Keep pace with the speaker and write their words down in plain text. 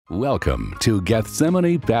Welcome to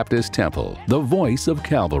Gethsemane Baptist Temple, the voice of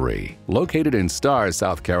Calvary. Located in Starr,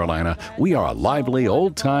 South Carolina, we are a lively,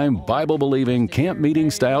 old-time, Bible-believing,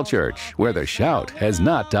 camp-meeting-style church where the shout has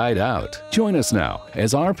not died out. Join us now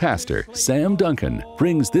as our pastor, Sam Duncan,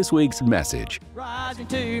 brings this week's message. Rising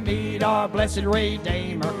to meet our blessed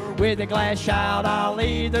Redeemer, with a glad shout I'll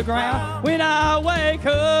leave the ground. When I wake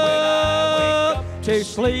up to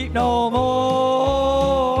sleep no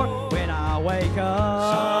more. When I wake up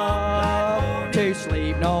to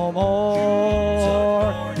sleep no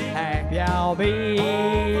more. Happy I'll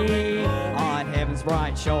be on heaven's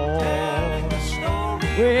bright shore,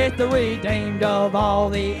 with the redeemed of all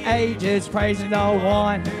the ages, praising the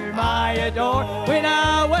one whom I adore. When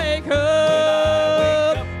I wake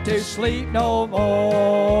up to sleep no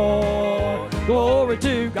more. Glory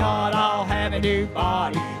to God, I'll have a new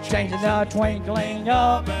body, changing the twinkling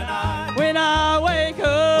of an eye. When I wake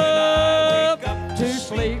up to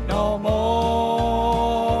sleep no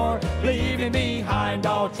more, leaving behind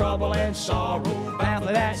all trouble and sorrow, bound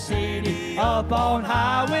for that city up on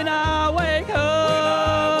high. When I wake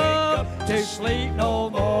up to sleep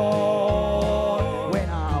no more. When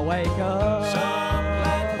I wake up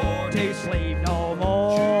to sleep no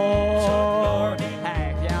more.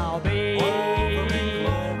 Happy I'll be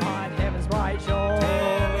on heaven's bright shore,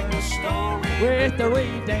 with the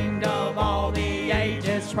redeemed of all the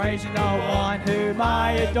ages, praising the one whom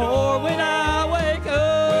I adore. When I wake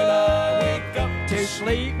up to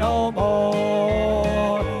sleep no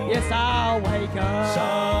more. Yes, I'll wake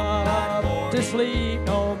up to sleep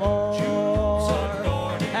no more.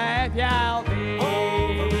 Happy I'll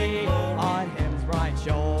be on heaven's bright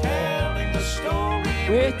shore,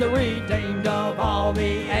 with the redeemed of all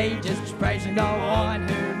the ages, praising the one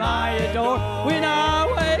whom I adore. When I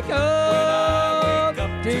wake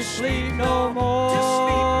up to sleep no more.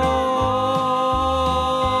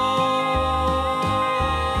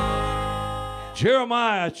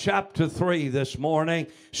 Jeremiah chapter 3 this morning.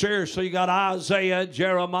 Seriously, you got Isaiah,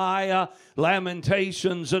 Jeremiah,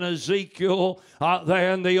 Lamentations, and Ezekiel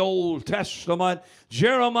there in the Old Testament.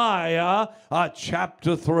 Jeremiah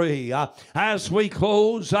chapter 3. As we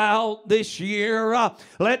close out this year,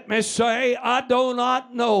 let me say, I do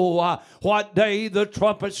not know what day the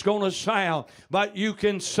trumpet's going to sound, but you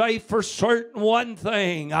can say for certain one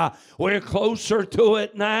thing: we're closer to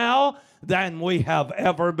it now than we have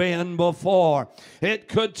ever been before. It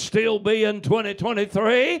could still be in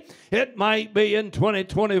 2023. It might be in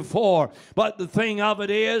 2024. But the thing of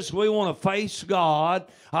it is, we want to face God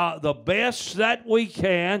the best that we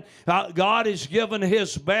can. God has given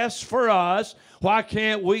His best for us. Why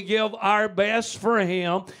can't we give our best for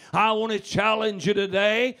Him? I want to challenge you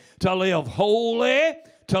today to live holy,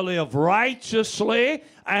 to live righteously,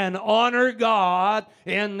 and honor God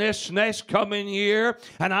in this next coming year.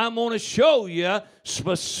 And I'm going to show you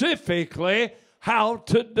specifically how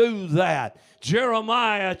to do that.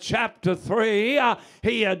 Jeremiah chapter 3,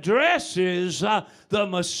 he addresses the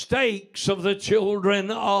mistakes of the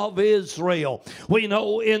children of Israel. We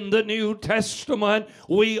know in the New Testament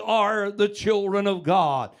we are the children of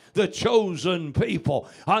God, the chosen people.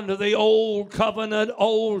 Under the Old Covenant,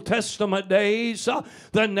 Old Testament days,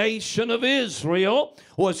 the nation of Israel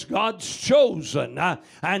was God's chosen.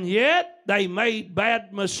 And yet they made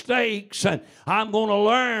bad mistakes. And I'm going to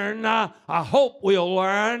learn, I hope we'll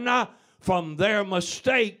learn from their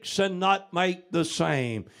mistakes and not make the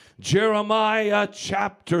same. Jeremiah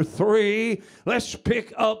chapter 3, let's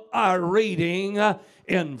pick up our reading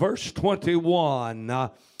in verse 21.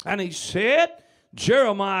 And he said,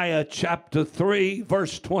 Jeremiah chapter 3,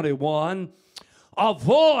 verse 21, a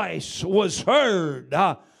voice was heard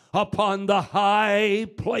upon the high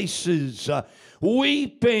places,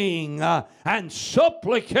 weeping and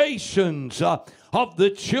supplications of the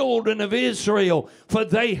children of Israel, for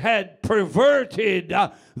they had perverted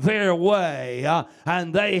their way,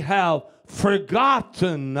 and they have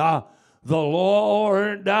forgotten the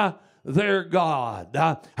Lord their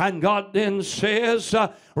God. And God then says,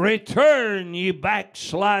 return, ye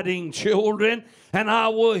backsliding children, and I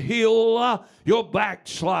will heal your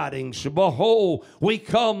backslidings. Behold, we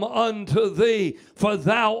come unto thee, for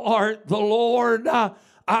thou art the Lord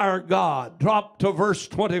our God. Drop to verse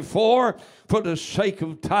 24 for the sake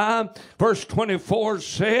of time. Verse 24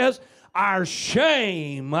 says, our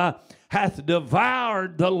shame hath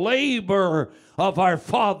devoured the labor of our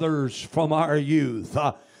fathers from our youth.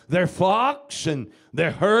 Their flocks and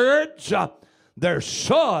their herds, their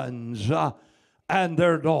sons and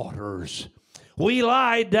their daughters. We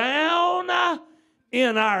lie down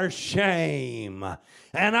in our shame,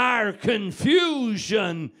 and our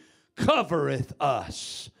confusion covereth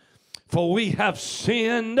us. For we have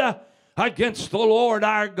sinned against the Lord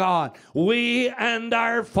our God, we and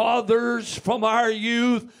our fathers from our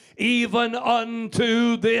youth, even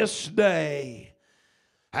unto this day,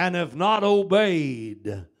 and have not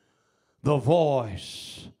obeyed the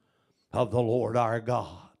voice of the Lord our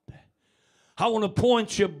God. I want to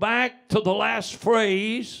point you back to the last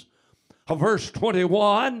phrase of verse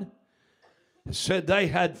 21. It said they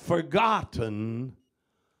had forgotten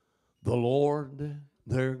the Lord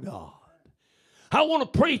their God. I want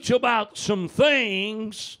to preach about some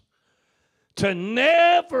things to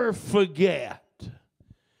never forget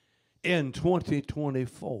in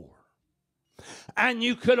 2024. And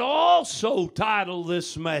you could also title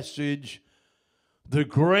this message, The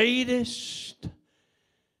Greatest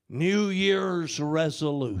New Year's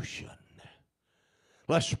Resolution.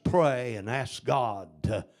 Let's pray and ask God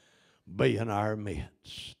to be in our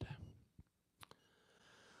midst.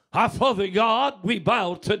 Our Father God, we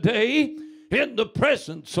bow today in the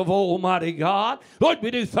presence of Almighty God. Lord,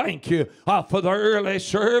 we do thank you for the early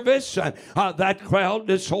service and that crowd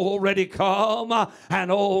that's already come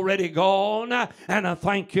and already gone. And I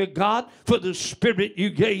thank you, God, for the Spirit you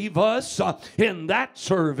gave us in that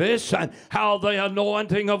service and how the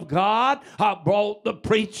anointing of God brought the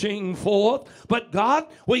preaching forth. But God,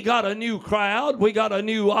 we got a new crowd. We got a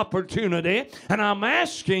new opportunity. And I'm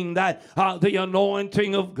asking that the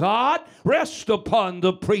anointing of God rest upon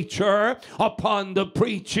the preacher, upon the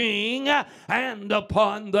preaching, and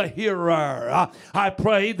upon the hearer. I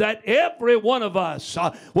pray that every one of us,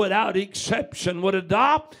 without exception, would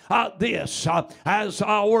adopt this as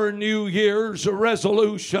our New Year's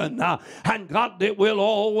resolution. And God, that we'll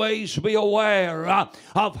always be aware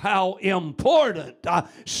of how important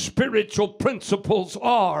spiritual principles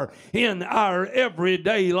are in our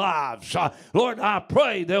everyday lives. Lord, I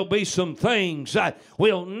pray there'll be some things that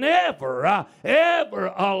we'll never, ever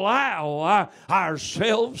allow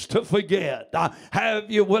ourselves to forget. Have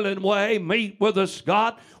your willing way. Meet with us,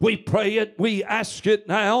 God. We pray it. We ask it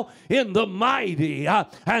now in the mighty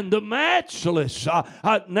and the matchless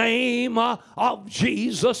name of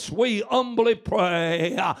Jesus. We humbly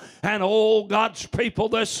pray. And all God's people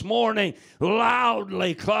this morning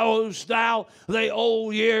loudly closed out the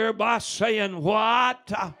old year by saying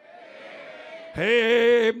what?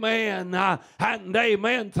 Amen and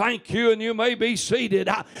amen. Thank you, and you may be seated.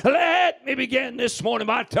 Let me begin this morning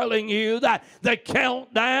by telling you that the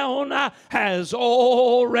countdown has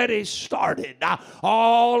already started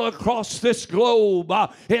all across this globe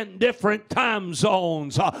in different time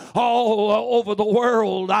zones all over the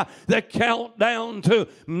world. The countdown to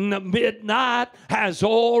midnight has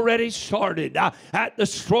already started. At the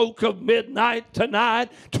stroke of midnight tonight,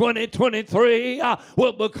 2023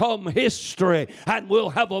 will become history. And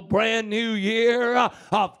we'll have a brand new year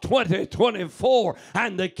of 2024.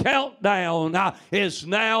 And the countdown is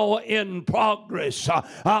now in progress.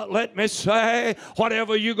 Let me say,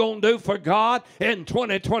 whatever you're going to do for God in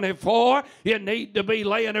 2024, you need to be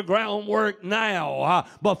laying the groundwork now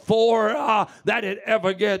before that it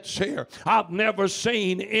ever gets here. I've never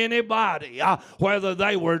seen anybody, whether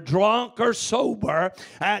they were drunk or sober,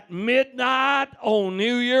 at midnight on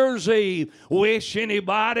New Year's Eve, wish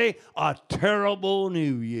anybody a terrible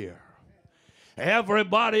new year.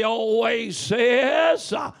 Everybody always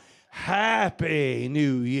says, Happy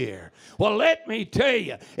New Year. Well, let me tell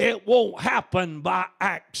you, it won't happen by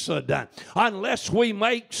accident unless we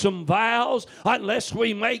make some vows, unless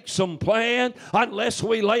we make some plans, unless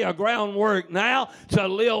we lay a groundwork now to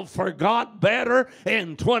live for God better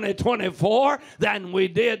in 2024 than we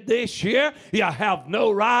did this year. You have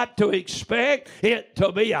no right to expect it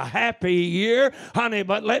to be a happy year, honey,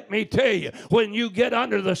 but let me tell you, when you get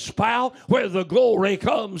under the spout where the glory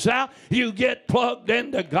comes out, you get plugged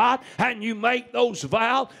into God and you make those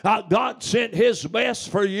vows. God sent His best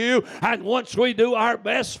for you, and once we do our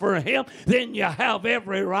best for Him, then you have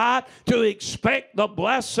every right to expect the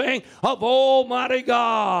blessing of Almighty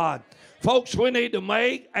God. Folks, we need to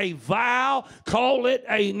make a vow, call it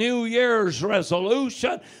a New Year's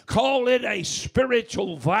resolution, call it a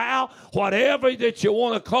spiritual vow, whatever that you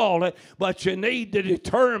want to call it, but you need to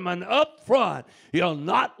determine up front, you'll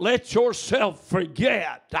not let yourself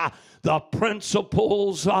forget the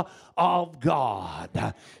principles of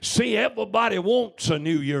God. See, everybody wants a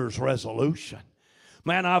New Year's resolution.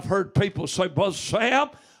 Man, I've heard people say, Brother Sam,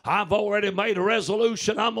 I've already made a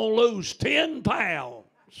resolution. I'm going to lose 10 pounds.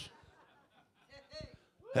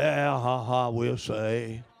 Yeah, we'll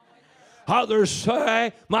say. Others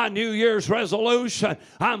say, my New Year's resolution,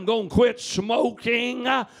 I'm going to quit smoking.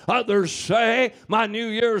 Others say, my New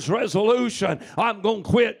Year's resolution, I'm going to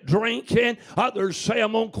quit drinking. Others say,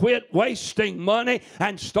 I'm going to quit wasting money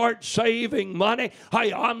and start saving money.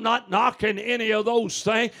 Hey, I'm not knocking any of those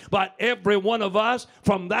things, but every one of us,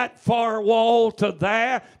 from that far wall to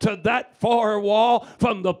there, to that far wall,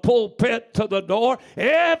 from the pulpit to the door,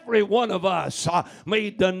 every one of us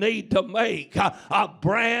need to make a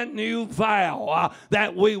brand new vow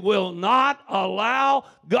that we will not allow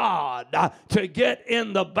God to get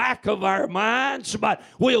in the back of our minds, but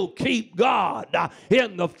we'll keep God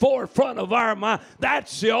in the forefront of our mind.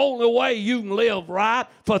 That's the only way you can live right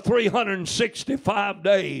for 365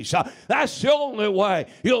 days. That's the only way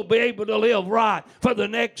you'll be able to live right for the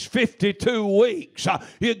next 52 weeks.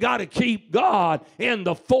 You got to keep God in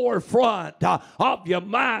the forefront of your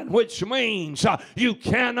mind, which means you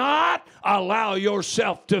cannot allow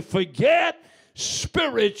yourself to forget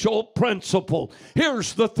spiritual principle.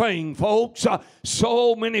 Here's the thing, folks.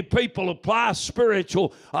 So many people apply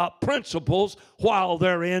spiritual principles while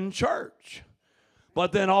they're in church,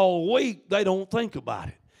 but then all week they don't think about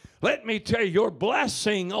it. Let me tell you, your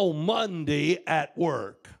blessing on Monday at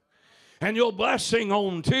work, and your blessing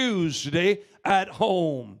on Tuesday at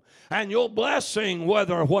home, and your blessing,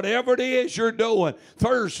 whatever it is you're doing,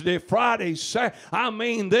 Thursday, Friday, Saturday, I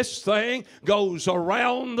mean, this thing goes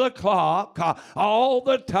around the clock all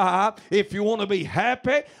the time. If you want to be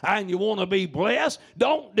happy and you want to be blessed,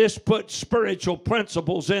 don't just put spiritual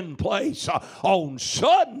principles in place on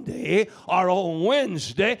Sunday or on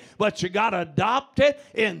Wednesday, but you got to adopt it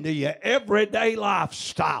into your everyday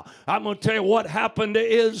lifestyle. I'm going to tell you what happened to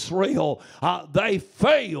Israel. They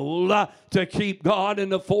failed to keep God in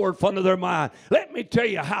the forefront of their mind. Let me tell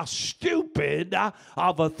you how stupid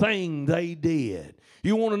of a thing they did.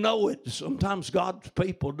 You want to know it? Sometimes God's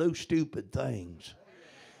people do stupid things.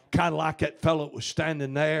 Kind of like that fellow that was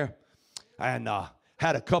standing there and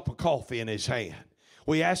had a cup of coffee in his hand.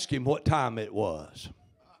 We asked him what time it was.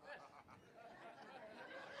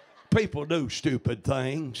 People do stupid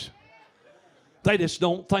things. They just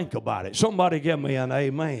don't think about it. Somebody give me an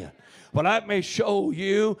amen. But let me show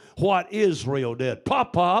you what Israel did.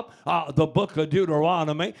 Pop up the book of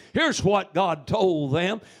Deuteronomy. Here's what God told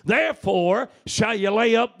them. Therefore shall you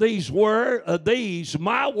lay up these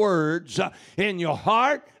my words in your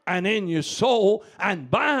heart and in your soul,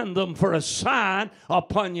 and bind them for a sign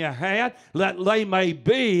upon your hand, that they may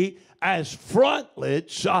be as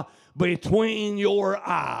frontlets between your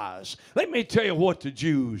eyes. Let me tell you what the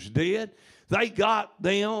Jews did. They got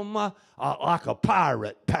them like a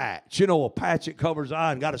pirate patch. You know, a patch that covers the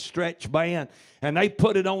eye and got a stretch band. And they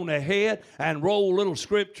put it on their head and roll little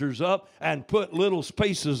scriptures up and put little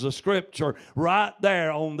pieces of scripture right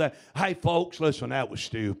there on the. Hey, folks, listen, that was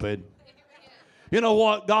stupid. You know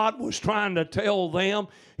what God was trying to tell them?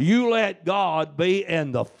 You let God be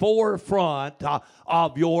in the forefront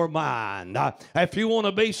of your mind. If you want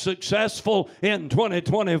to be successful in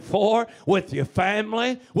 2024 with your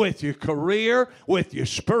family, with your career, with your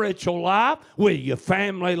spiritual life, with your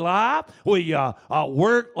family life, with your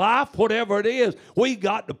work life, whatever it is, we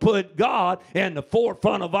got to put God in the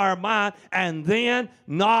forefront of our mind and then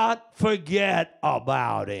not forget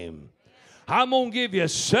about Him. I'm going to give you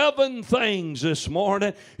 7 things this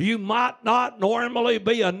morning. You might not normally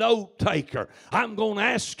be a note taker. I'm going to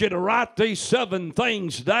ask you to write these 7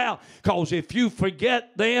 things down, because if you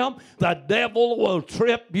forget them, the devil will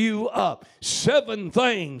trip you up. 7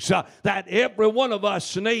 things that every one of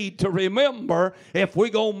us need to remember if we're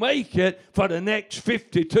going to make it for the next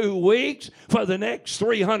 52 weeks, for the next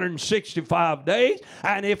 365 days,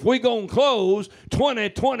 and if we're going to close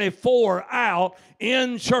 2024 out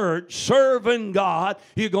in church serving God,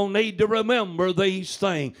 you're going to need to remember these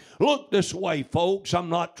things. Look this way, folks. I'm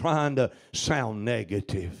not trying to sound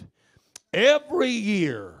negative. Every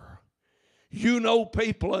year, you know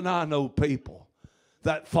people and I know people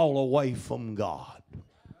that fall away from God.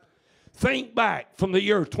 Think back from the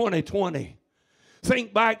year 2020.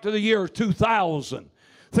 Think back to the year 2000.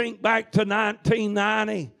 Think back to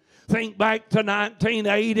 1990. Think back to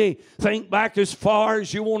 1980. Think back as far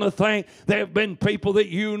as you want to think. There have been people that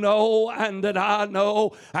you know and that I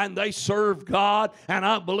know, and they served God, and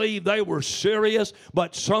I believe they were serious,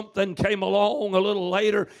 but something came along a little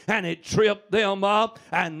later and it tripped them up,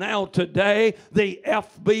 and now today the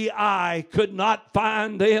FBI could not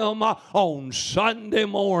find them on Sunday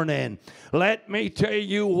morning. Let me tell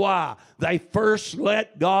you why. They first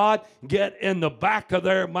let God get in the back of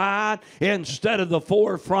their mind instead of the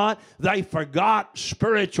forefront. they forgot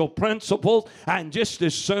spiritual principles, and just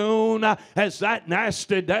as soon as that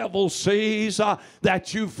nasty devil sees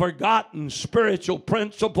that you've forgotten spiritual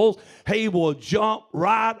principles, he will jump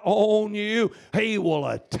right on you. He will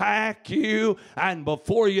attack you, and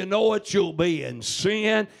before you know it, you'll be in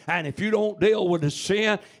sin. And if you don't deal with the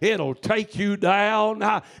sin, it'll take you down,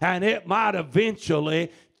 and it might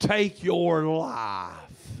eventually take your life.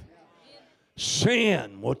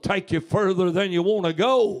 Sin will take you further than you want to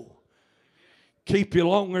go, keep you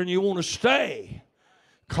longer than you want to stay,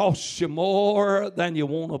 cost you more than you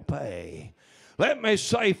want to pay. Let me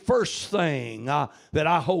say first thing that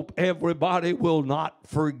I hope everybody will not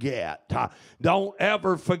forget. Don't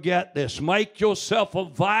ever forget this. Make yourself a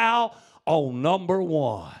vow on number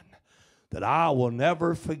one, that I will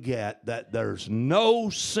never forget that there's no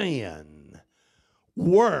sin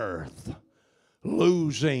worth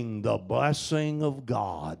losing the blessing of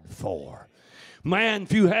God for. Man,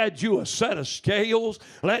 if you had you a set of scales,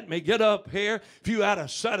 let me get up here. If you had a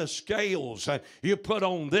set of scales and you put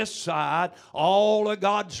on this side all of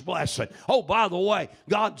God's blessing. Oh, by the way,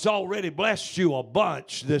 God's already blessed you a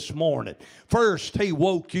bunch this morning. First, He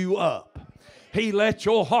woke you up. He let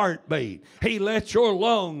your heart beat. He let your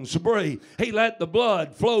lungs breathe. He let the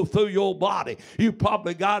blood flow through your body. You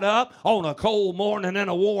probably got up on a cold morning in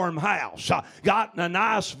a warm house, got in a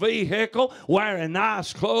nice vehicle, wearing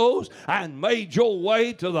nice clothes, and made your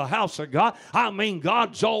way to the house of God. I mean,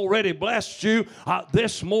 God's already blessed you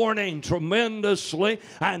this morning tremendously,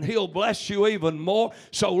 and He'll bless you even more.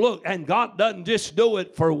 So look, and God doesn't just do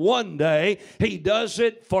it for one day. He does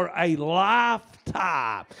it for a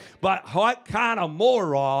lifetime. But what kind of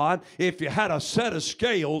moron, if you had a set of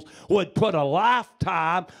scales, would put a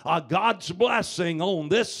lifetime of God's blessing on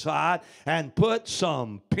this side and put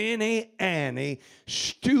some penny ante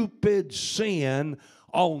stupid sin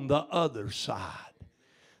on the other side?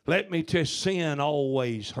 Let me tell you, sin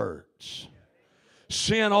always hurts.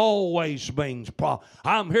 Sin always brings problems.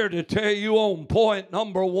 I'm here to tell you on point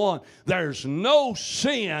number one, there's no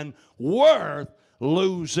sin worth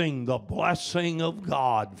losing the blessing of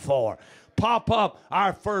God for. Pop up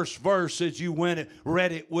our first verse as you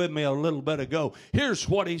read it with me a little bit ago. Here's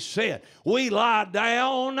what he said. We lie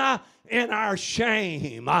down in our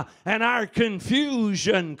shame, and our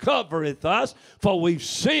confusion covereth us, for we've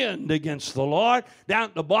sinned against the Lord. Down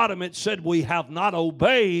at the bottom it said we have not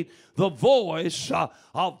obeyed the voice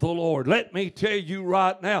of the Lord. Let me tell you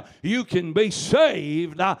right now, you can be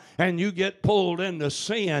saved and you get pulled into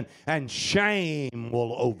sin, and shame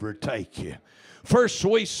will overtake you. First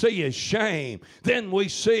we see his shame, then we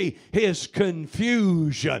see his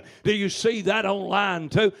confusion. Do you see that online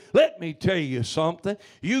too? Let me tell you something.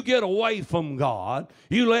 You get away from God,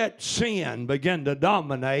 you let sin begin to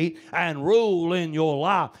dominate and rule in your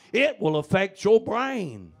life, it will affect your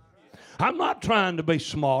brain. I'm not trying to be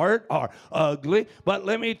smart or ugly, but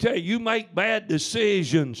let me tell you, you make bad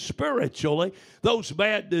decisions spiritually, those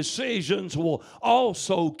bad decisions will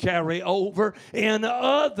also carry over in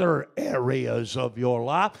other areas of your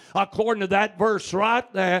life. According to that verse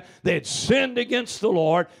right there, they'd sinned against the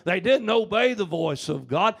Lord. They didn't obey the voice of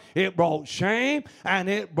God. It brought shame and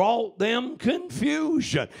it brought them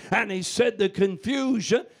confusion. And he said the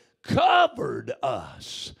confusion covered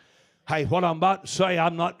us. Hey, what I'm about to say,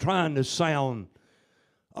 I'm not trying to sound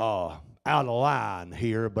out of line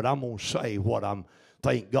here, but I'm going to say what I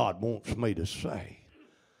think God wants me to say.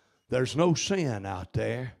 There's no sin out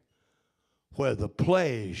there where the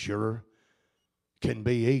pleasure can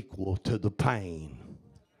be equal to the pain.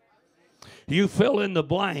 You fill in the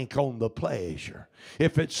blank on the pleasure.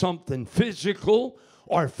 If it's something physical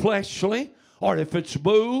or fleshly, or if it's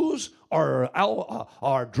booze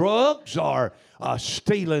or drugs or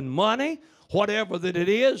stealing money, whatever that it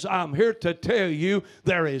is, I'm here to tell you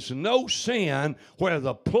there is no sin where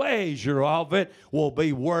the pleasure of it will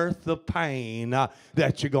be worth the pain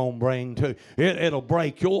that you're going to bring to. It'll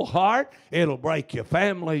break your heart. It'll break your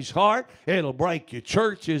family's heart. It'll break your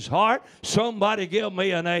church's heart. Somebody give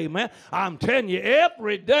me an amen. I'm telling you,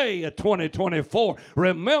 every day of 2024,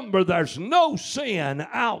 remember there's no sin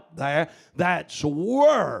out there that's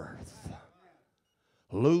worth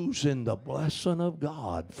losing the blessing of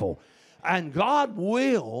God for. And God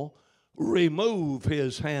will remove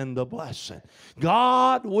his hand of blessing.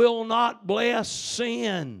 God will not bless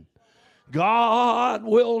sin. God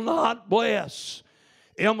will not bless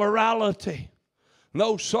immorality.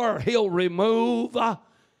 No, sir, he'll remove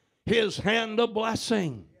his hand of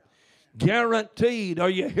blessing. Guaranteed. Are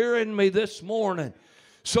you hearing me this morning?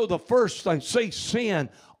 So the first thing, see, sin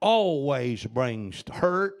always brings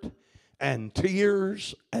hurt and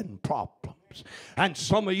tears and problems. steps. And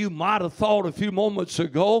some of you might have thought a few moments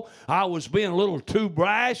ago I was being a little too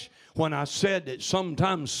brash when I said that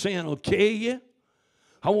sometimes sin will kill you.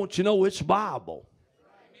 I want you to know it's Bible.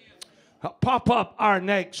 Pop up our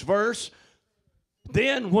next verse.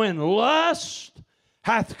 Then when lust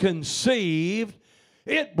hath conceived,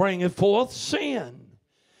 it bringeth forth sin.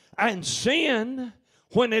 And sin,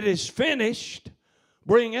 when it is finished,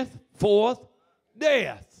 bringeth forth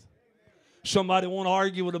death. Somebody want to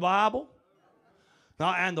argue with the Bible?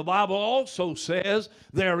 Now, and the Bible also says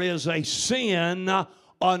there is a sin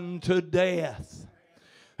unto death.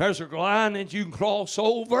 There's a line that you can cross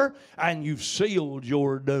over and you've sealed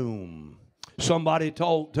your doom. Somebody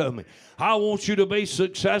talk to me. I want you to be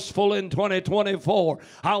successful in 2024.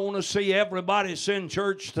 I want to see everybody in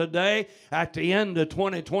church today at the end of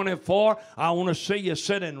 2024. I want to see you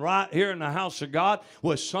sitting right here in the house of God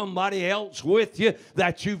with somebody else with you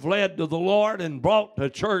that you've led to the Lord and brought to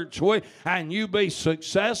church with, and you be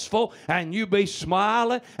successful, and you be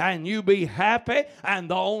smiling, and you be happy.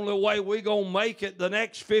 And the only way we're going to make it the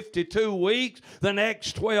next 52 weeks, the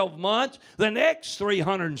next 12 months, the next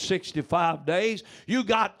 365 days, you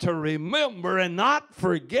got to remember and not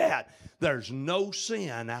forget there's no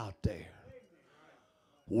sin out there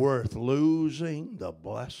worth losing the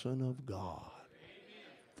blessing of God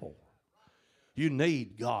for. You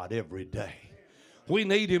need God every day. We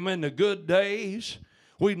need Him in the good days.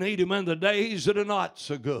 We need Him in the days that are not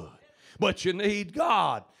so good. But you need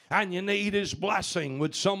God, and you need His blessing.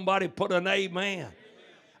 Would somebody put an amen?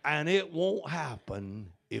 And it won't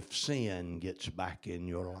happen if sin gets back in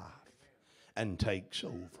your life and takes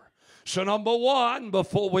over. So number one,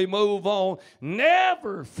 before we move on,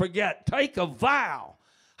 never forget, take a vow.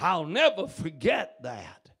 I'll never forget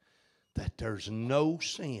that there's no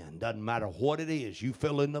sin. Doesn't matter what it is, you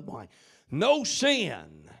fill in the blank. No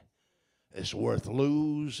sin is worth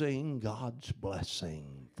losing God's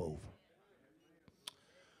blessing for.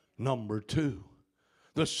 Number two,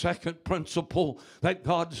 the second principle that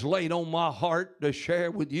God's laid on my heart to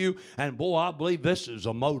share with you, and boy, I believe this is a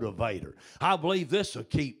motivator. I believe this will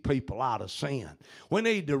keep people out of sin. We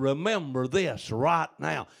need to remember this right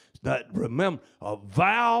now. Remember, a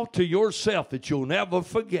vow to yourself that you'll never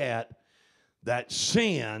forget that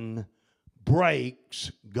sin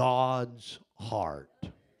breaks God's heart.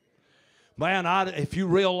 Man, if you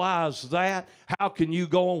realize that, how can you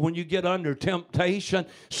go on when you get under temptation,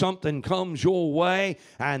 something comes your way,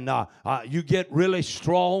 and you get really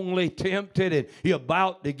strongly tempted, and you're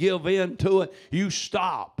about to give in to it, you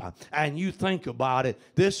stop, and you think about it.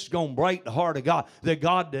 This is going to break the heart of God. The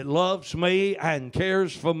God that loves me and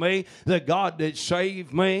cares for me, the God that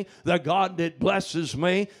saved me, the God that blesses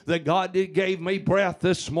me, the God that gave me breath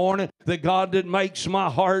this morning, the God that makes my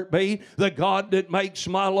heart beat, the God that makes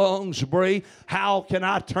my lungs breathe. How can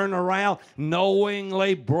I turn around,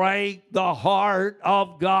 knowingly break the heart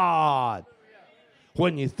of God?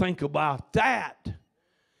 When you think about that,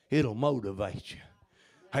 it'll motivate you.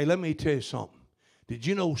 Hey, let me tell you something. Did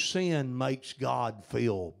you know sin makes God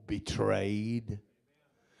feel betrayed?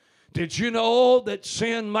 Did you know that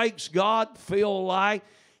sin makes God feel like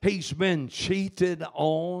He's been cheated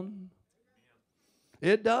on?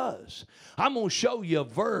 It does. I'm going to show you a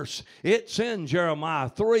verse. It's in Jeremiah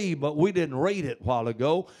 3, but we didn't read it a while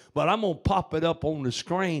ago. But I'm going to pop it up on the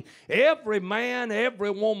screen. Every man, every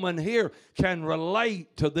woman here can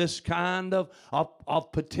relate to this kind of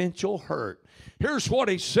potential hurt. Here's what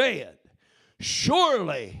he said.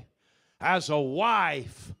 Surely as a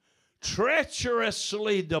wife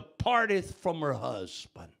treacherously departeth from her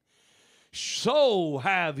husband, so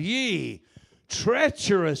have ye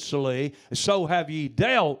treacherously, so have ye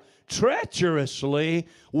dealt treacherously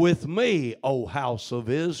with me, O house of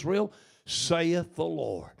Israel, saith the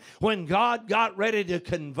Lord. When God got ready to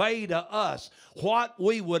convey to us what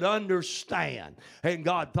we would understand, and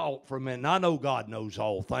God thought for a minute, and I know God knows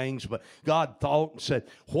all things, but God thought and said,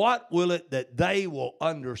 what will it that they will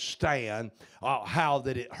understand how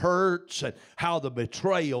that it hurts and how the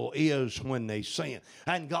betrayal is when they sin?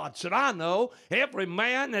 And God said, I know every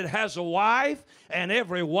man that has a wife and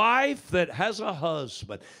every wife that has a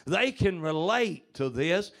husband, they can relate to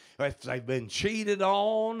this. If they've been cheated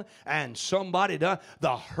on and somebody done,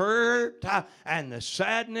 the hurt and the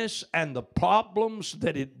sadness and the problems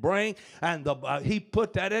that it brings, and he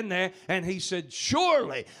put that in there, and he said,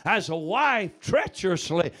 surely as a wife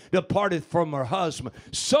treacherously departed from her husband,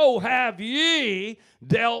 so have ye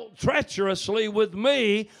dealt treacherously with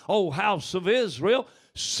me, O house of Israel,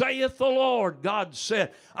 saith the Lord. God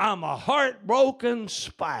said, I'm a heartbroken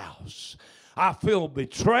spouse. I feel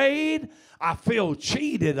betrayed. I feel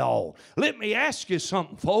cheated on. Let me ask you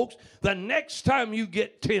something, folks. The next time you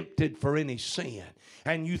get tempted for any sin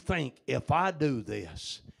and you think, if I do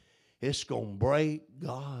this, it's going to break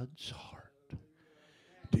God's heart.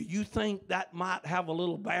 Do you think that might have a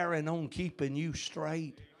little bearing on keeping you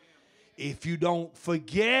straight? If you don't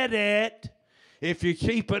forget it, if you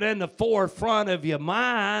keep it in the forefront of your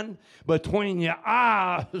mind, between your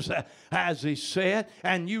eyes, as he said,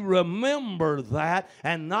 and you remember that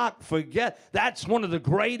and not forget, that's one of the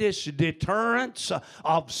greatest deterrents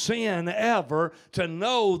of sin ever, to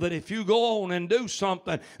know that if you go on and do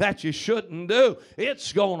something that you shouldn't do,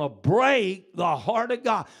 it's going to break the heart of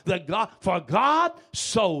God. For God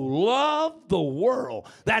so loved the world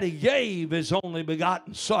that he gave his only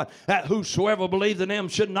begotten Son, that whosoever believes in him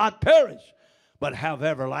should not perish, but have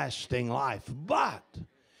everlasting life. But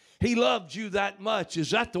he loved you that much. Is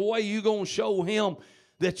that the way you're going to show him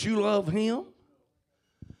that you love him?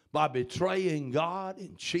 By betraying God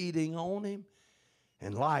and cheating on him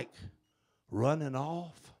and like running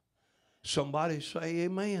off? Somebody say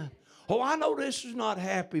amen. Oh, I know this is not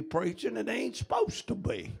happy preaching. It ain't supposed to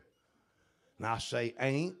be. And I say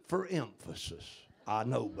ain't for emphasis. I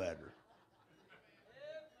know better.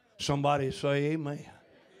 Somebody say amen.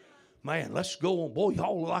 Man, let's go on. Boy,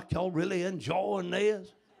 y'all look like y'all really enjoying this.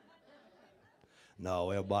 No,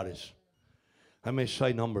 everybody's. Let me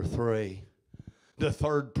say number 3. The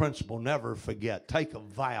third principle, never forget. Take a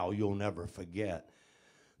vow you'll never forget.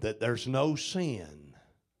 That there's no sin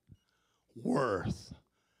worth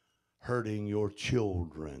hurting your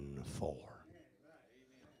children for.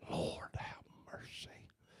 Lord have mercy.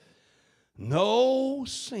 No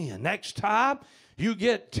sin. Next time you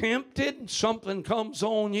get tempted, something comes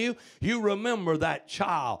on you, you remember that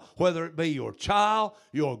child, whether it be your child,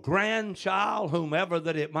 your grandchild, whomever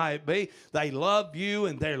that it might be. They love you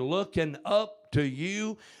and they're looking up to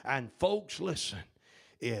you. And folks, listen,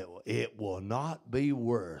 it will not be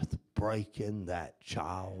worth breaking that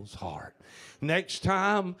child's heart. Next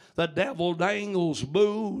time the devil dangles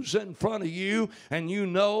booze in front of you and you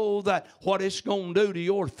know that what it's going to do to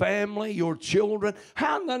your family, your children,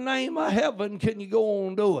 how in the name of heaven can you go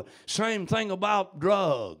on do it? Same thing about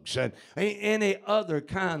drugs and any other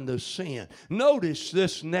kind of sin. Notice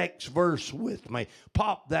this next verse with me.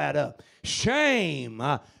 Pop that up. Shame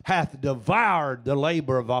hath devoured the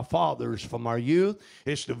labor of our fathers from our youth.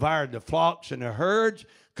 It's devoured the flocks and the herds.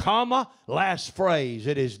 Comma, last phrase,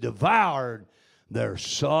 it has devoured their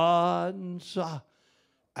sons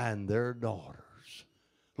and their daughters.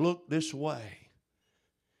 Look this way.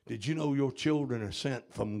 Did you know your children are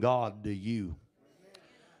sent from God to you?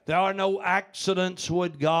 There are no accidents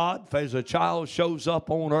with God. If as a child shows up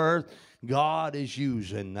on earth, God is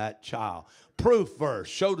using that child. Proof verse.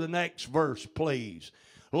 Show the next verse, please.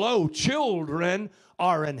 Lo, children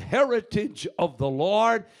are an heritage of the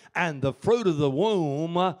Lord, and the fruit of the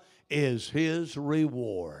womb is his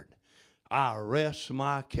reward. I rest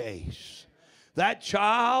my case. That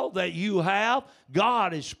child that you have,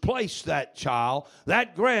 God has placed that child,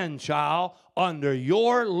 that grandchild, under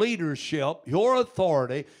your leadership, your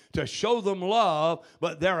authority, to show them love,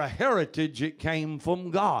 but they're a heritage that came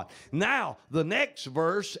from God. Now, the next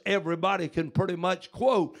verse, everybody can pretty much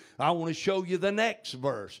quote. I want to show you the next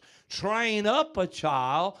verse. Train up a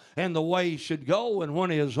child in the way he should go, and when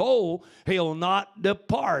he is old, he'll not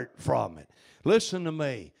depart from it. Listen to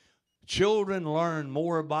me. Children learn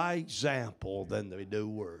more by example than they do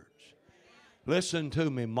words. Listen to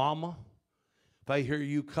me, mama. If they hear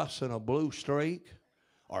you cussing a blue streak,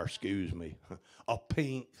 or excuse me, a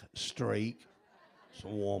pink streak, it's a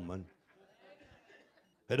woman.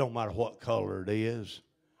 It don't matter what color it is.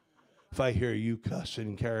 If they hear you cussing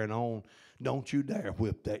and carrying on, don't you dare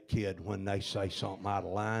whip that kid when they say something out of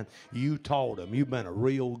line. You taught them. You've been a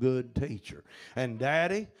real good teacher. And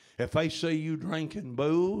daddy, if they see you drinking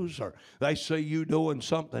booze or they see you doing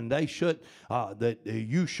something they that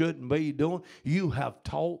you shouldn't be doing, you have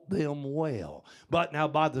taught them well. But now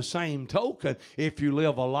by the same token, if you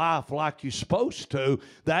live a life like you're supposed to,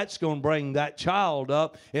 that's going to bring that child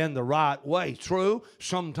up in the right way. True,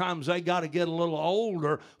 sometimes they got to get a little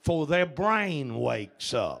older before their brain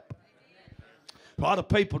wakes up. A lot of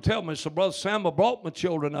people tell me, so Brother Sam, I brought my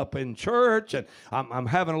children up in church, and I'm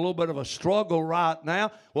having a little bit of a struggle right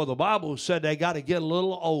now. Well, the Bible said they got to get a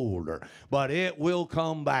little older, but it will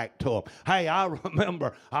come back to them. Hey, I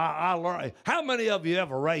remember, I learned, how many of you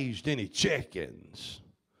ever raised any chickens?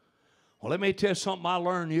 Well, let me tell you something I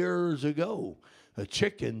learned years ago. The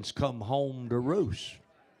chickens come home to roost.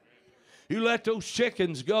 You let those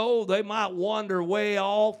chickens go, they might wander way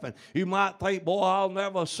off, and you might think, boy, I'll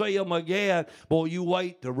never see them again. Boy, you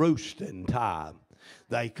wait the roosting time.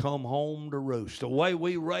 they come home to roost. The way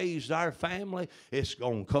we raised our family, it's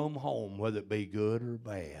going to come home, whether it be good or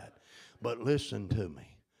bad. But listen to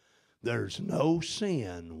me. There's no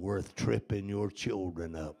sin worth tripping your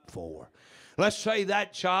children up for. Let's say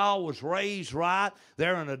that child was raised right.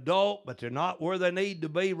 They're an adult, but they're not where they need to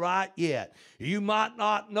be right yet. You might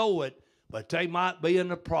not know it, but they might be in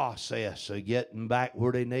the process of getting back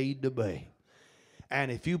where they need to be.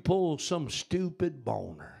 And if you pull some stupid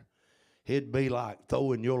boner, it'd be like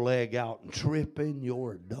throwing your leg out and tripping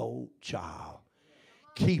your adult child,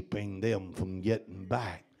 keeping them from getting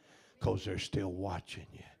back because they're still watching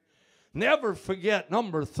you. Never forget,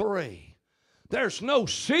 number 3, there's no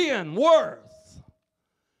sin worth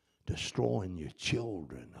destroying your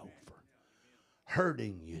children over,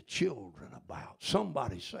 hurting your children about.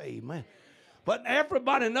 Somebody say amen. But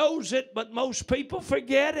everybody knows it, but most people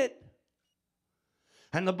forget it.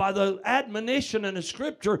 And by the admonition in the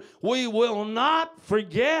Scripture, we will not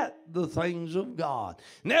forget the things of God.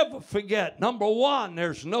 Never forget, number 1,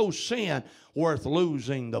 there's no sin worth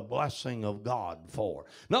losing the blessing of God for.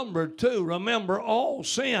 Number 2, remember all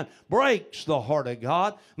sin breaks the heart of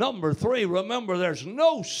God. Number 3, remember there's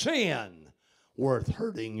no sin worth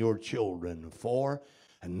hurting your children for.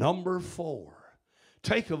 And number 4,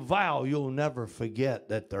 take a vow you'll never forget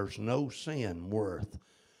that there's no sin worth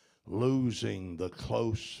losing the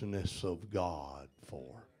closeness of God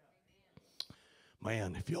for.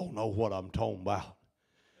 Man, if y'all know what I'm talking about,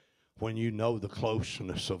 when you know the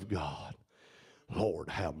closeness of God, Lord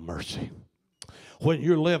have mercy. When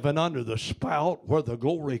you're living under the spout where the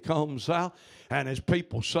glory comes out, and as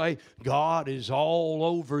people say, God is all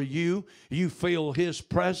over you. You feel His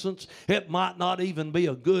presence. It might not even be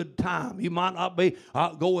a good time. You might not be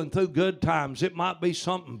going through good times. It might be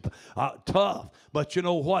something tough. But you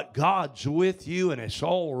know what? God's with you, and it's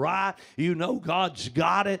all right. You know God's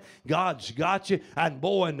got it. God's got you. And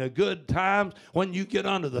boy, in the good times, when you get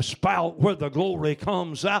under the spout where the glory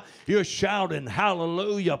comes out, you're shouting,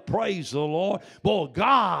 hallelujah, praise the Lord. Boy,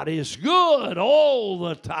 God is good all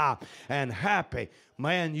the time and happy.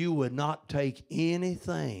 Man, you would not take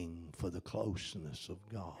anything for the closeness of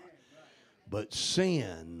God. But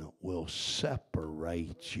sin will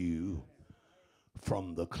separate you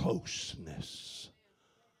from the closeness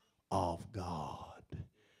of God.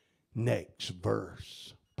 Next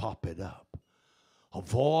verse, pop it up. A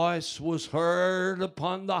voice was heard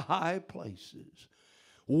upon the high places,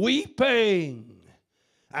 weeping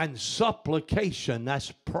and supplication,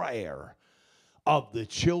 that's prayer, of the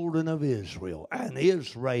children of Israel. And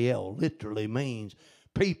Israel literally means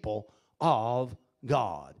people of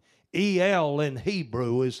God. El in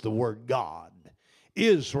Hebrew is the word God.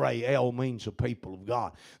 Israel means the people of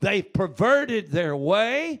God. They've perverted their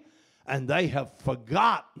way, and they have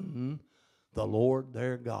forgotten the Lord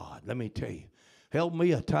their God. Let me tell you, there'll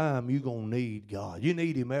be a time you're going to need God. You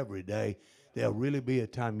need Him every day. There'll really be a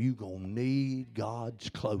time you're going to need God's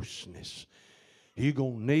closeness. You're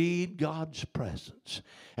going to need God's presence.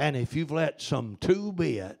 And if you've let some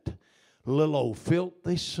two-bit, little old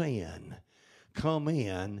filthy sin come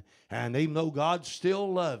in, and even though God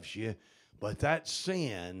still loves you, but that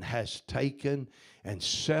sin has taken and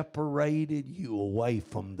separated you away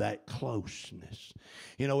from that closeness.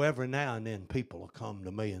 You know, every now and then people will come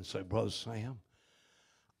to me and say, Brother Sam,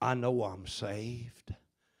 I know I'm saved.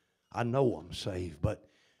 I know I'm saved, but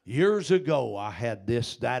years ago I had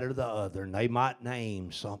this, that, or the other, and they might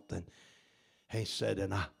name something. He said,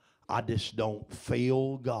 and I just don't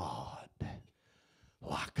feel God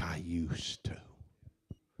like I used to.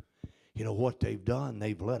 You know what they've done?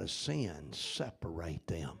 They've let a sin separate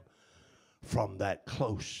them from that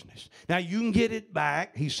closeness. Now you can get it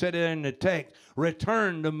back. He said it in the text,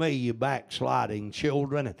 return to me, you backsliding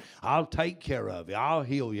children, and I'll take care of you. I'll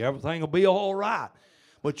heal you. Everything will be all right.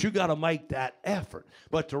 But you got to make that effort.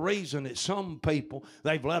 But the reason that some people,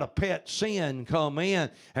 they've let a pet sin come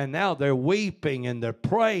in, and now they're weeping and they're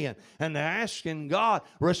praying and they're asking God,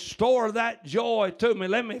 restore that joy to me.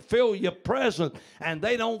 Let me feel your presence. And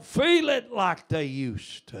they don't feel it like they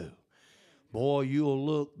used to. Boy, you'll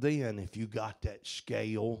look then if you got that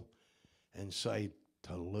scale and say,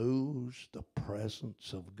 to lose the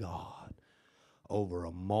presence of God over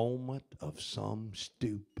a moment of some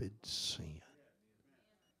stupid sin.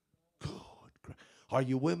 Good. Are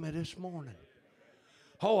you with me this morning?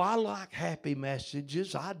 Oh, I like happy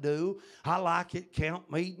messages. I do. I like it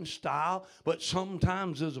camp meeting style. But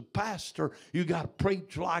sometimes as a pastor, you got to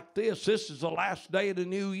preach like this. This is the last day of the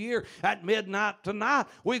new year. At midnight tonight,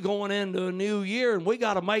 we're going into a new year, and we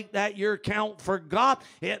got to make that year count for God.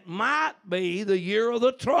 It might be the year of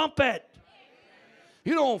the trumpet.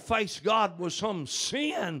 You don't face God with some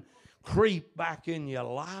sin creep back in your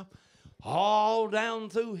life. All down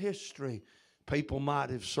through history, people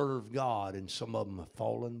might have served God, and some of them have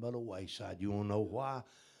fallen by the wayside. You want to know why?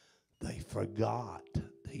 They forgot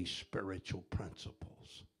these spiritual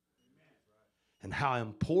principles and how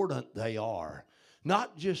important they are,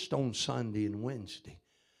 not just on Sunday and Wednesday,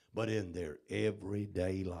 but in their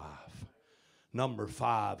everyday life. Number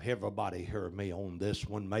 5, everybody hear me on this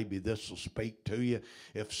one. Maybe this will speak to you.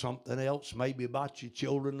 If something else maybe about your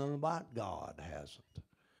children and about God hasn't.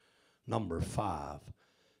 Number 5,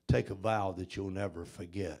 take a vow that you'll never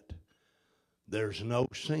forget. There's no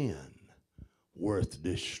sin worth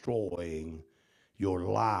destroying your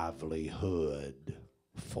livelihood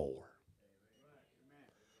for.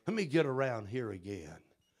 Let me get around here again.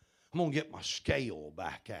 I'm going to get my scale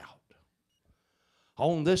back out.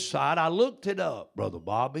 On this side, I looked it up, Brother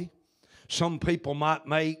Bobby. Some people might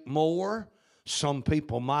make more. Some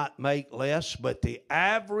people might make less. But the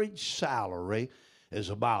average salary is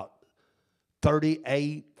about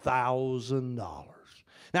 $38,000.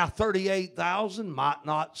 Now, $38,000 might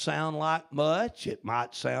not sound like much. It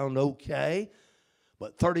might sound okay.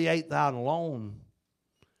 But $38,000 alone,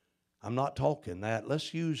 I'm not talking that.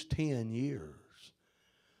 Let's use 10 years.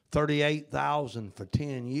 $38,000 for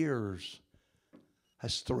 10 years,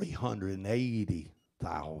 that's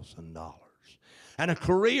 $380,000. And a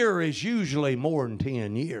career is usually more than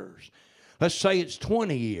 10 years. Let's say it's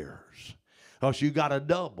 20 years. Because you got to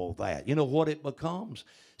double that. You know what it becomes?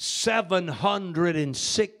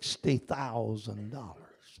 $760,000.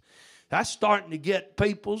 That's starting to get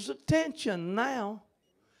people's attention now.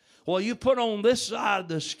 Well, you put on this side of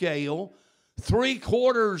the scale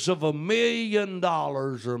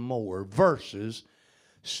 $750,000 or more versus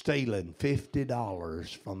stealing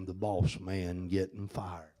 $50 from the boss man getting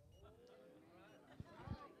fired.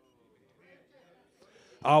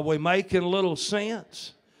 Are we making a little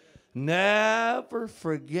sense? Never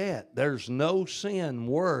forget, there's no sin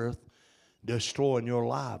worth destroying your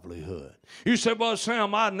livelihood. You say, well,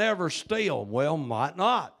 Sam, I never steal. Well, might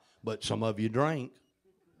not, but some of you drink.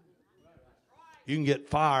 You can get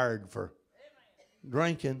fired for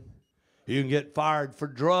drinking. You can get fired for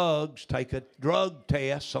drugs. Take a drug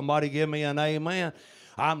test. Somebody give me an amen.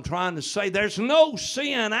 I'm trying to say there's no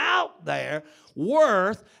sin out there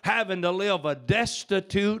worth having to live a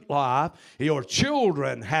destitute life, your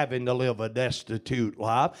children having to live a destitute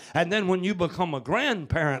life, and then when you become a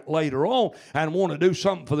grandparent later on and want to do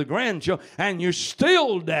something for the grandchildren and you're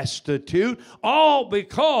still destitute, all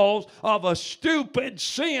because of a stupid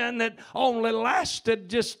sin that only lasted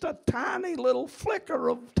just a tiny little flicker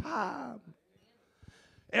of time.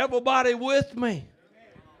 Everybody with me?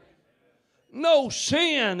 No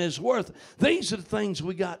sin is worth it. These are the things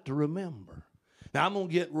we got to remember. Now, I'm going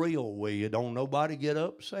to get real with you. Don't nobody get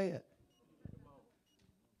upset.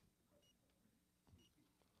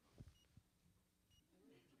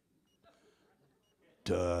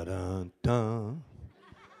 Da-dun-dun.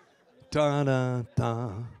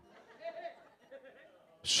 Da-dun-dun.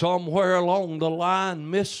 Somewhere along the line,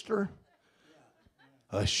 mister,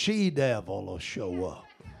 a she-devil will show up.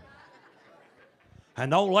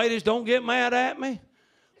 And ladies, don't get mad at me.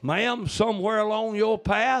 Ma'am, somewhere along your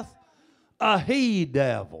path, a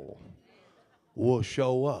he-devil will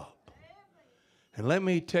show up. And let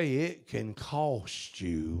me tell you, it can cost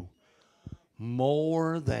you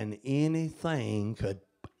more than anything could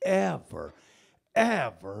ever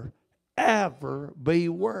be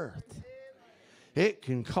worth. It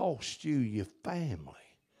can cost you your family.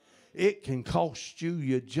 It can cost you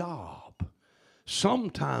your job.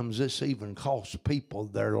 Sometimes this even costs people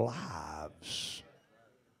their lives.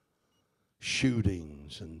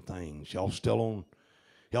 Shootings and things. Y'all still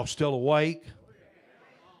awake?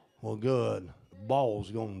 Well, good. The ball's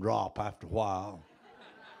going to drop after a while.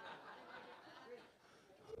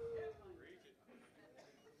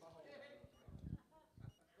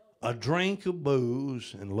 A drink of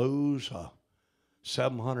booze and lose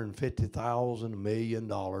 $750,000, $1 million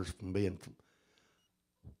from being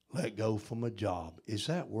let go from a job. Is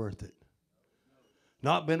that worth it?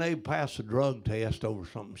 Not being able to pass a drug test over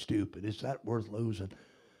something stupid. Is that worth losing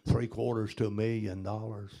 $750,000 to $1 million?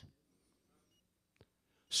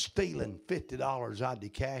 Stealing $50 out of the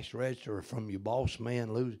cash register from your boss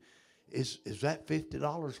man, losing. Is that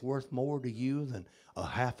 $50 worth more to you than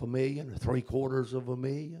 $500,000 or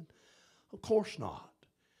 $750,000? Of course not.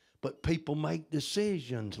 But people make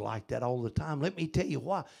decisions like that all the time. Let me tell you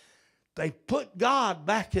why. They put God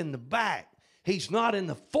back in the back. He's not in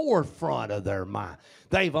the forefront of their mind.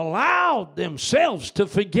 They've allowed themselves to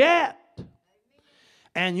forget.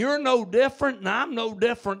 And you're no different, and I'm no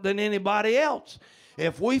different than anybody else.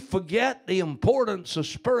 if we forget the importance of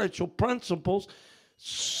spiritual principles,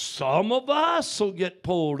 some of us will get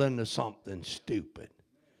pulled into something stupid.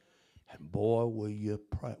 And boy, will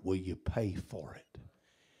you pay for it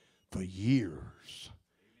for years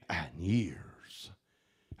and years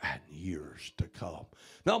and years to come.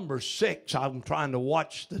 Number 6, I'm trying to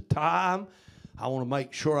watch the time. I want to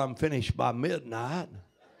make sure I'm finished by midnight.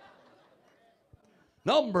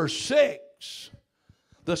 Number 6,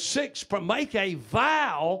 the 6th, make a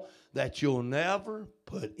vow that you'll never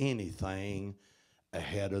put anything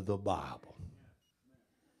ahead of the Bible.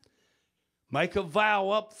 Make a vow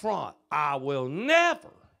up front. I will never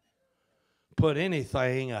put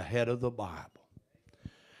anything ahead of the Bible.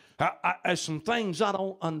 There's some things I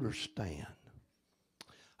don't understand.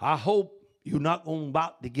 I hope you're not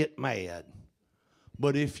about to get mad.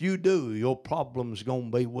 But if you do, your problem's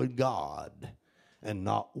going to be with God and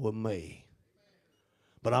not with me.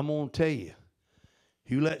 But I'm going to tell you,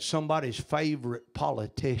 you let somebody's favorite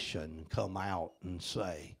politician come out and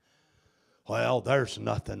say, well, there's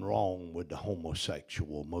nothing wrong with the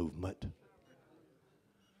homosexual movement.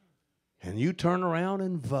 And you turn around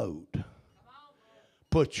and vote.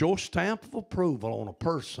 Put your stamp of approval on a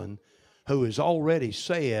person who has already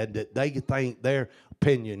said that they think their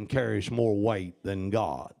opinion carries more weight than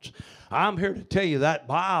God's. I'm here to tell you that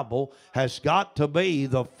Bible has got to be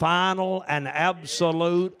the final and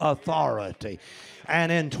absolute authority.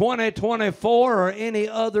 And in 2024 or any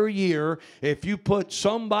other year, if you put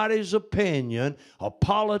somebody's opinion, a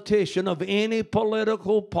politician of any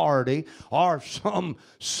political party, or some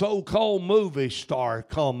so-called movie star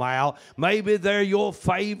come out, maybe they're your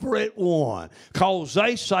favorite one, because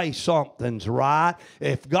they say something's right.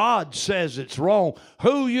 If God says it's wrong,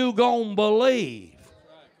 who you gonna believe?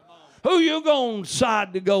 Who you gonna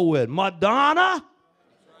decide to go with? Madonna?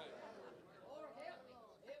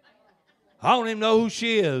 I don't even know who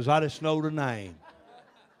she is. I just know the name.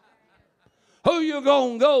 Who you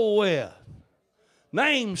gonna go with?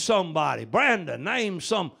 Name somebody. Brandon, name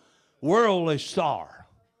some worldly star.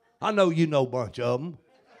 I know you know a bunch of them.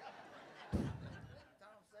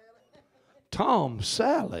 Tom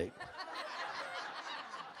Selleck.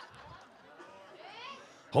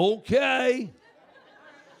 Okay.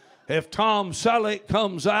 If Tom Selleck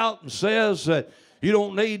comes out and says that you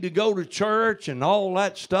don't need to go to church and all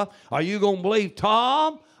that stuff, are you going to believe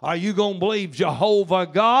Tom? Are you going to believe Jehovah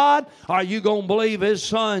God? Are you going to believe His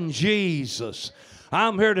Son Jesus?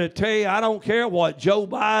 I'm here to tell you, I don't care what Joe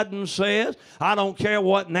Biden says. I don't care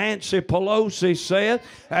what Nancy Pelosi says.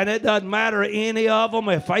 And it doesn't matter any of them.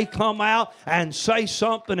 If they come out and say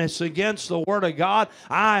something that's against the Word of God,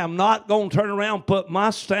 I am not going to turn around and put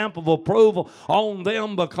my stamp of approval on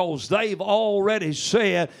them, because they've already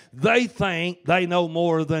said they think they know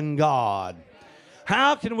more than God.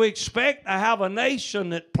 How can we expect to have a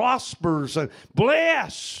nation that prospers and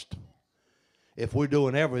blessed if we're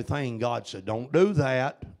doing everything God said? Don't do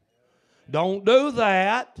that. Don't do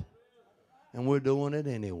that. And we're doing it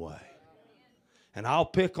anyway. And I'll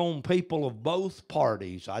pick on people of both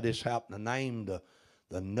parties. I just happen to name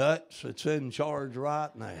the nuts that's in charge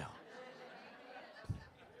right now.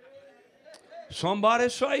 Somebody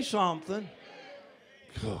say something.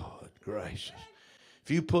 Good gracious. If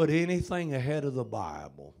you put anything ahead of the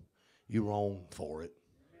Bible, you're wrong for it.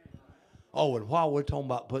 Oh, and while we're talking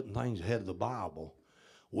about putting things ahead of the Bible,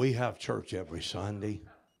 we have church every Sunday.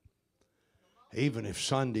 Even if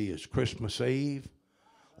Sunday is Christmas Eve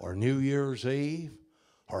or New Year's Eve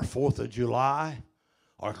or 4th of July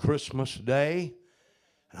or Christmas Day.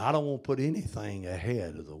 And I don't want to put anything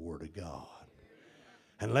ahead of the Word of God.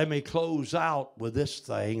 And let me close out with this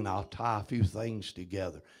thing, and I'll tie a few things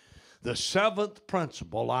together. The 7th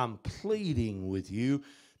principle, I'm pleading with you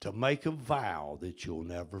to make a vow that you'll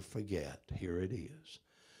never forget. Here it is.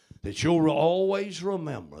 That you'll always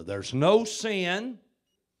remember there's no sin,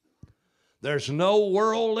 there's no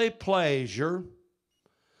worldly pleasure,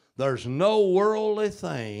 there's no worldly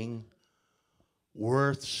thing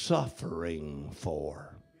worth suffering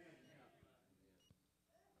for.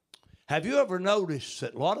 Have you ever noticed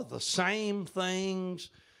that a lot of the same things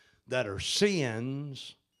that are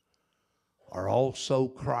sins are also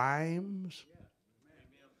crimes?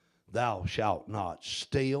 Thou shalt not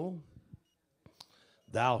steal.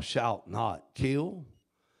 Thou shalt not kill.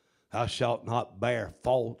 Thou shalt not bear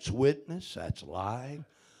false witness. That's lying.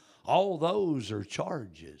 All those are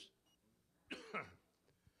charges.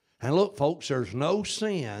 And look, folks, there's no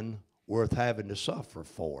sin worth having to suffer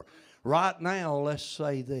for. Right now, let's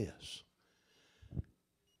say this.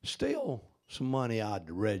 Steal some money out of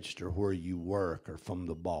the register where you work or from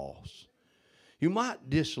the boss. You might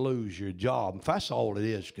just lose your job. If that's all it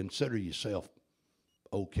is, consider yourself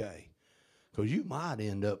okay. Because you might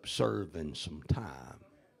end up serving some time.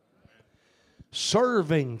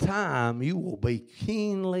 Serving time, you will be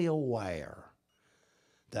keenly aware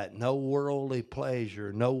that no worldly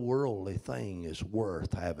pleasure, no worldly thing is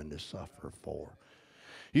worth having to suffer for.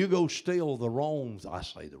 You go steal the wrong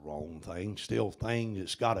thing, steal thing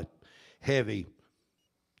that's got a heavy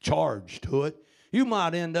charge to it, you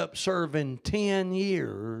might end up serving 10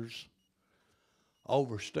 years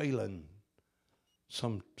over stealing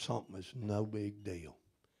something that's no big deal.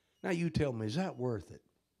 Now you tell me, is that worth it?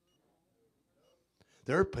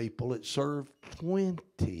 There are people that serve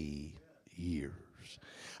 20 years.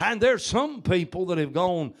 And there's some people that have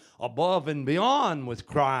gone above and beyond with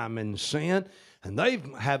crime and sin, and they've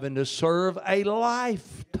having to serve a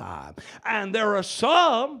lifetime. And there are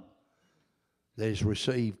some that has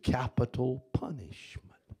received capital punishment.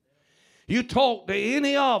 You talk to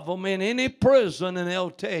any of them in any prison, and they'll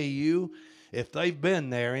tell you if they've been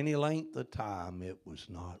there any length of time, it was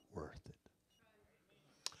not worth it.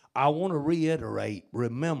 I want to reiterate,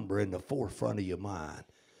 remember in the forefront of your mind,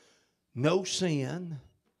 no sin,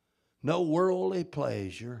 no worldly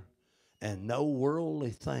pleasure, and no worldly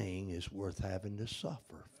thing is worth having to suffer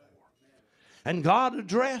for. And God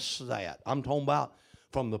addressed that. I'm talking about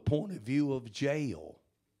from the point of view of jail.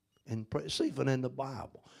 And it's even in the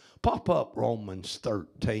Bible. Pop up Romans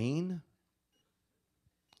 13.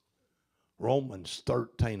 Romans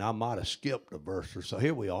 13. I might have skipped a verse or so.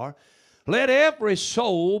 Here we are. Let every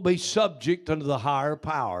soul be subject unto the higher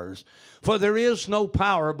powers, for there is no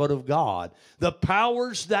power but of God. The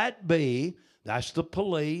powers that be, that's the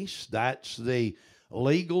police, that's the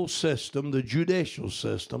legal system, the judicial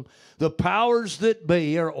system. The powers that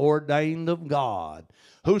be are ordained of God.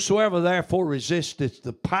 Whosoever therefore resisteth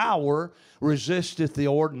the power, resisteth the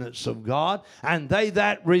ordinance of God, and they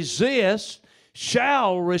that resist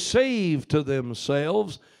shall receive to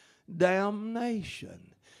themselves damnation.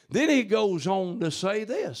 Then he goes on to say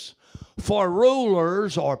this, for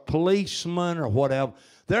rulers or policemen or whatever,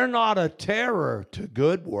 they're not a terror to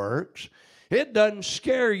good works. It doesn't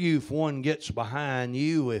scare you if one gets behind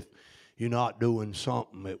you if you're not doing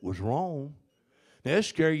something that was wrong. It'll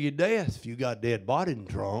scare you to death if you got a dead body in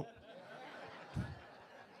the trunk.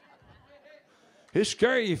 It'll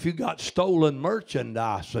scare you if you got stolen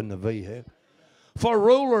merchandise in the vehicle. For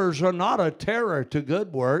rulers are not a terror to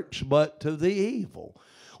good works, but to the evil.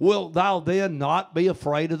 Wilt thou then not be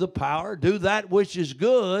afraid of the power? Do that which is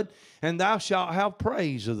good, and thou shalt have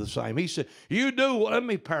praise of the same. He said, you do, let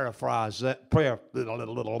me paraphrase that, paraphrase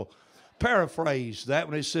that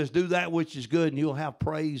when it says, do that which is good, and you'll have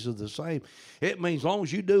praise of the same. It means as long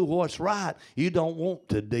as you do what's right, you don't want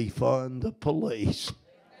to defund the police.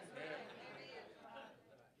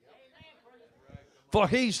 For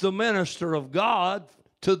he's the minister of God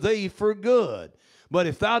to thee for good. But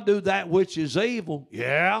if thou do that which is evil,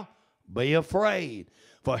 be afraid.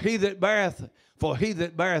 For he that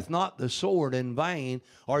beareth not the sword in vain,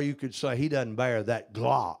 or you could say he doesn't bear that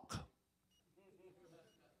Glock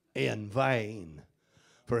in vain.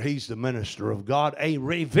 For he's the minister of God, a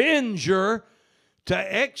revenger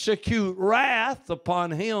to execute wrath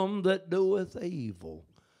upon him that doeth evil.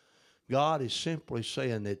 God is simply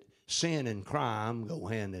saying that sin and crime go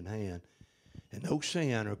hand in hand. And no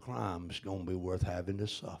sin or crime is going to be worth having to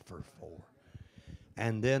suffer for.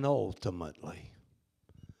 And then ultimately,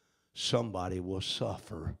 somebody will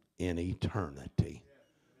suffer in eternity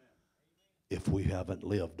if we haven't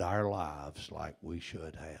lived our lives like we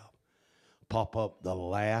should have. Pop up the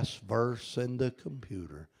last verse in the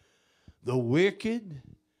computer. The wicked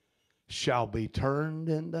shall be turned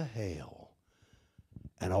into hell.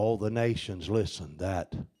 And all the nations, listen,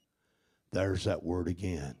 there's that word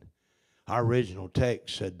again. Our original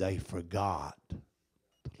text said they forgot.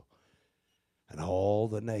 And all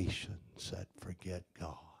the nations said, forget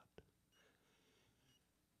God.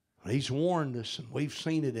 He's warned us, and we've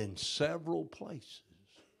seen it in several places.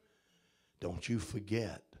 Don't you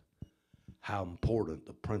forget how important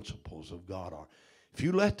the principles of God are. If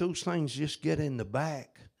you let those things just get in the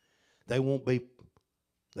back, they won't be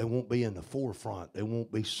in the forefront. They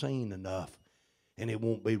won't be seen enough, and it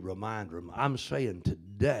won't be reminded. I'm saying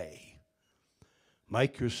today,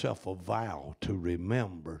 make yourself a vow to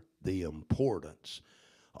remember the importance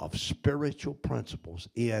of spiritual principles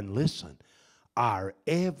in, listen, our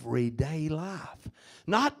everyday life.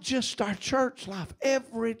 Not just our church life,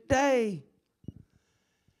 every day.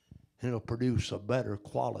 And it'll produce a better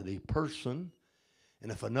quality person. And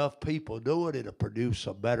if enough people do it, it'll produce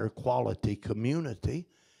a better quality community.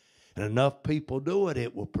 And enough people do it,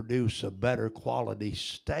 it will produce a better quality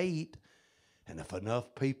state. And if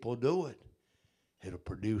enough people do it, it'll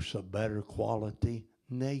produce a better quality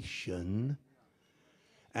nation.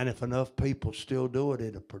 And if enough people still do it,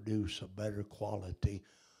 it'll produce a better quality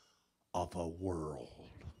of a world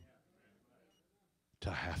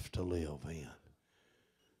to have to live in.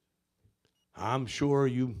 I'm sure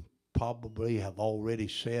you probably have already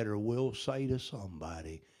said or will say to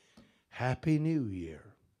somebody, Happy New Year.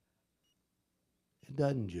 It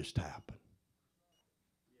doesn't just happen.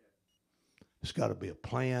 There's got to be a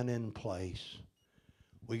plan in place.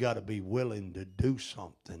 We got to be willing to do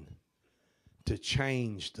something to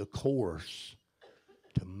change the course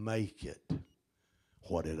to make it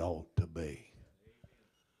what it ought to be.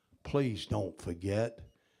 Please don't forget,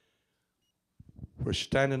 we're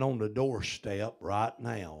standing on the doorstep right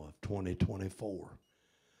now of 2024.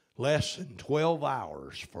 Less than 12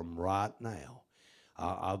 hours from right now.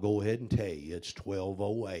 I'll go ahead and tell you, it's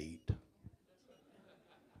 12:08.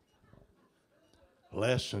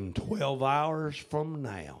 Less than 12 hours from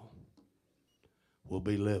now, we'll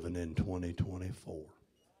be living in 2024.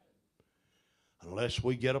 Unless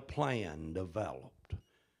we get a plan developed.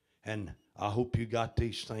 And I hope you got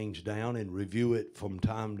these things down and review it from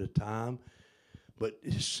time to time. But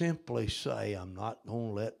simply say, I'm not going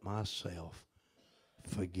to let myself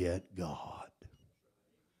forget God.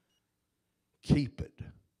 Keep it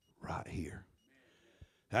right here.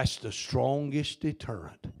 That's the strongest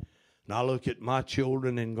deterrent. And I look at my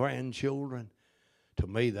children and grandchildren. To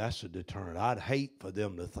me, that's a deterrent. I'd hate for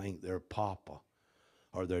them to think their papa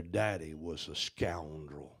or their daddy was a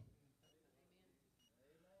scoundrel.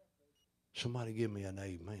 Somebody give me an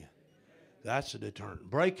amen. That's a deterrent.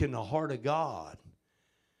 Breaking the heart of God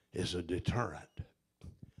is a deterrent.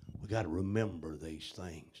 We got to remember these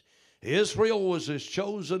things. Israel was his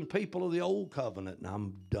chosen people of the old covenant, and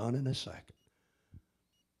I'm done in a second.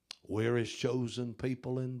 We're his chosen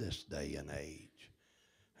people in this day and age,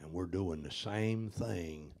 and we're doing the same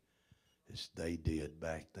thing as they did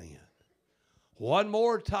back then. One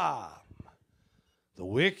more time. The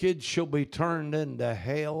wicked shall be turned into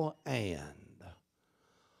hell, and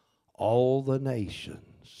all the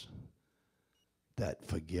nations that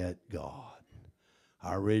forget God.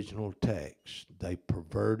 Our original text, they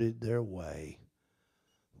perverted their way.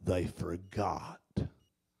 They forgot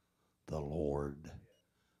the Lord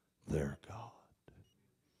their God.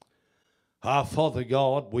 Our Father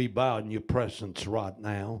God, we bow in your presence right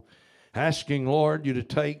now, asking, Lord, you to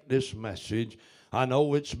take this message. I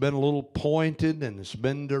know it's been a little pointed and it's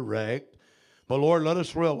been direct, but Lord, let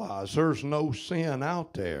us realize there's no sin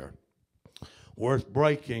out there worth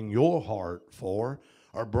breaking your heart for,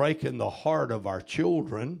 or breaking the heart of our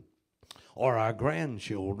children or our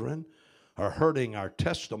grandchildren, or hurting our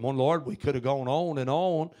testimony. Lord, we could have gone on and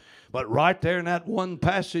on, but right there in that one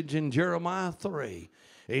passage in Jeremiah 3,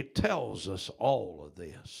 it tells us all of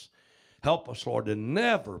this. Help us, Lord, to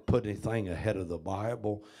never put anything ahead of the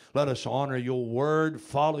Bible. Let us honor your word,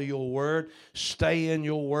 follow your word, stay in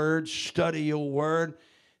your word, study your word,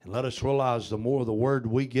 and let us realize the more of the word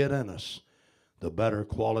we get in us, the better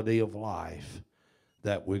quality of life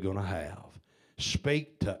that we're going to have.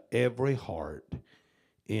 Speak to every heart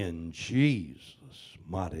in Jesus'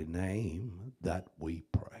 mighty name that we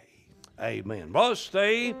pray. Amen. Brother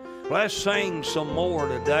Steve, let's sing some more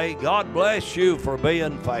today. God bless you for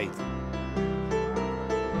being faithful.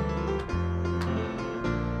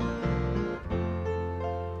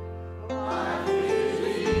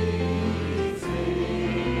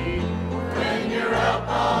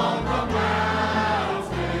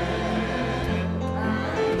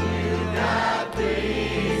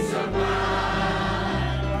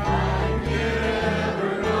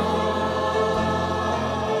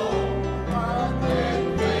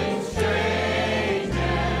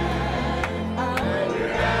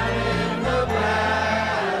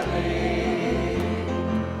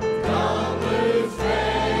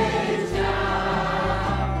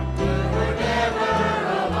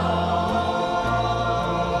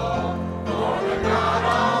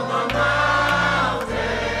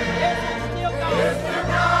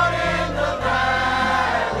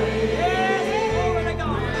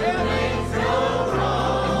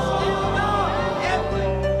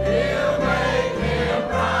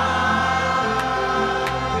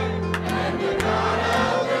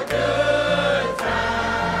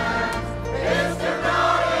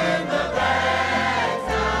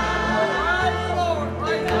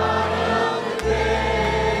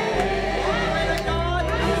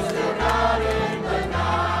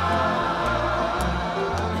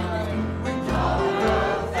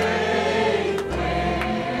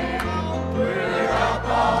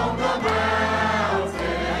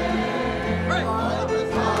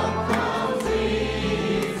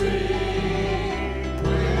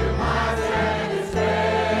 Say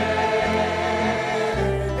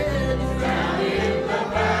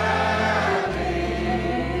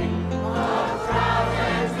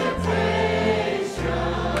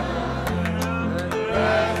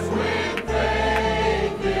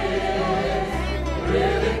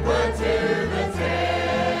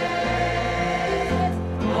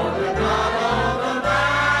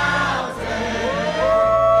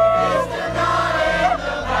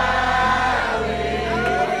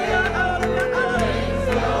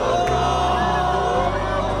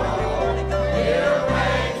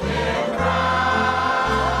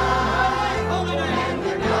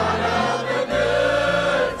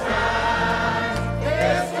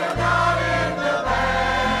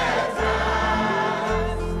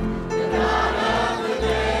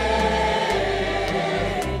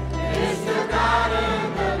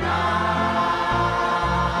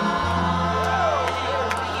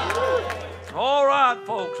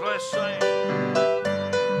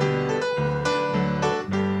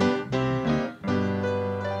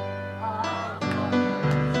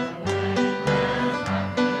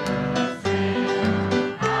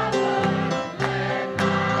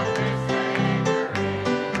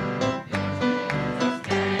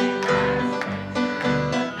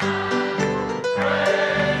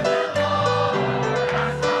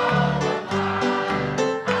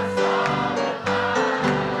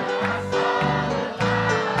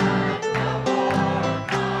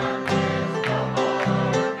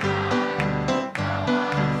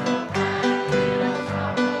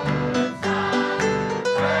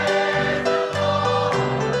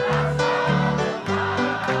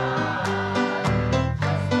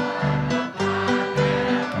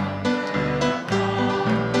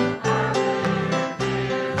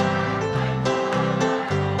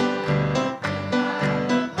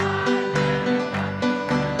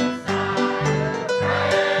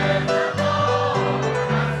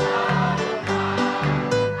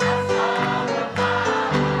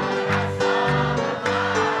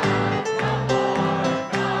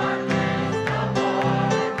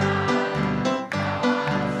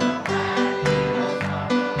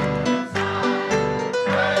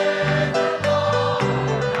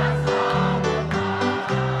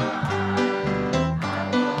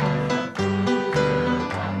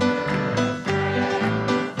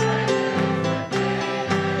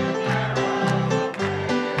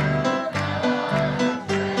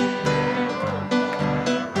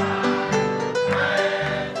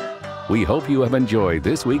hope you have enjoyed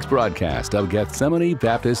this week's broadcast of Gethsemane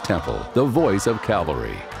Baptist Temple, the voice of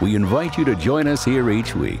Calvary. We invite you to join us here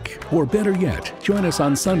each week, or better yet, join us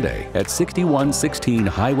on Sunday at 6116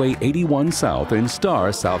 Highway 81 South in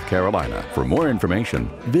Star, South Carolina. For more information,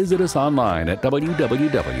 visit us online at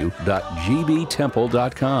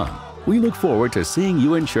www.gbtemple.com. We look forward to seeing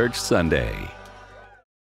you in church Sunday.